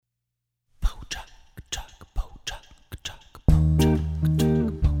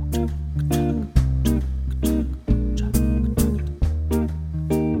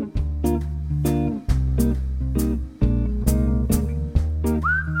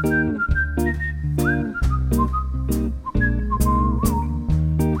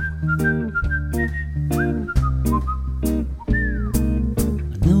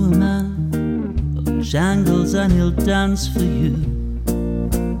Bojangles, and he'll dance for you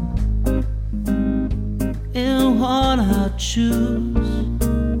in worn-out shoes,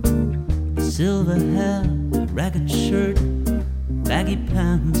 silver hair, ragged shirt, baggy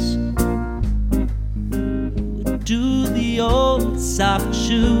pants, would do the old soft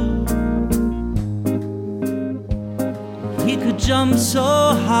shoe. He could jump so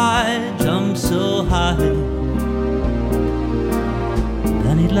high,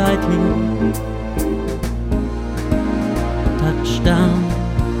 then he'd lightly touch down.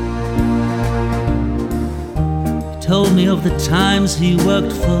 He told me of the times he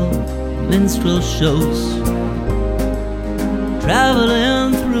worked for minstrel shows,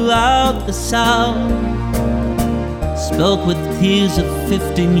 traveling throughout the South. Spoke with tears of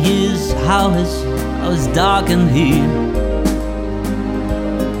 15 years, how his dark and he,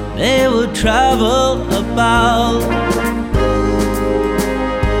 they would travel about.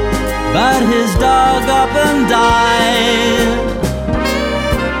 But his dog up and died,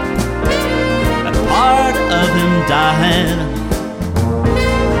 a part of him died.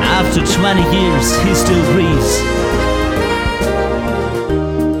 After 20 years he still grieves.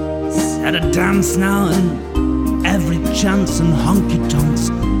 At a dance now and every chance and honky-tonks,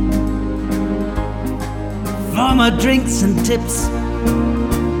 for my drinks and tips.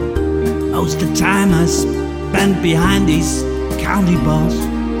 Most of the time I spent behind these county bars.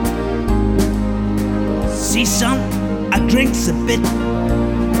 See son, I drinks a bit.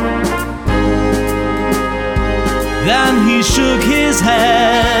 Then he shook his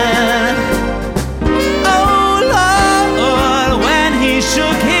head. Oh Lord, when he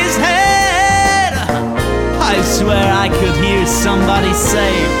shook his head, I swear I could hear somebody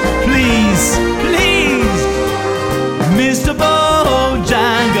say, please, please, Mr.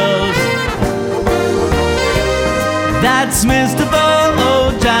 Bojangles. That's Mr.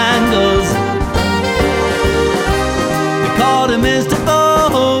 Bojangles. They called him Mr.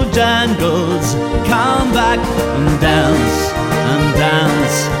 Bojangles. Come back and dance, and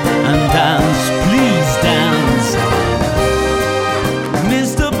dance, and dance. Please dance,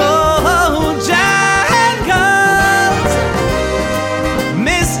 Mr. Bojangles.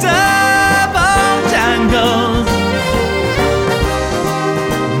 Mr. Bojangles.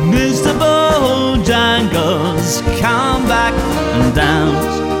 Mr. Bojangles. Come back and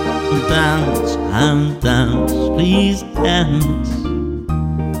dance, and dance, and dance. Please dance.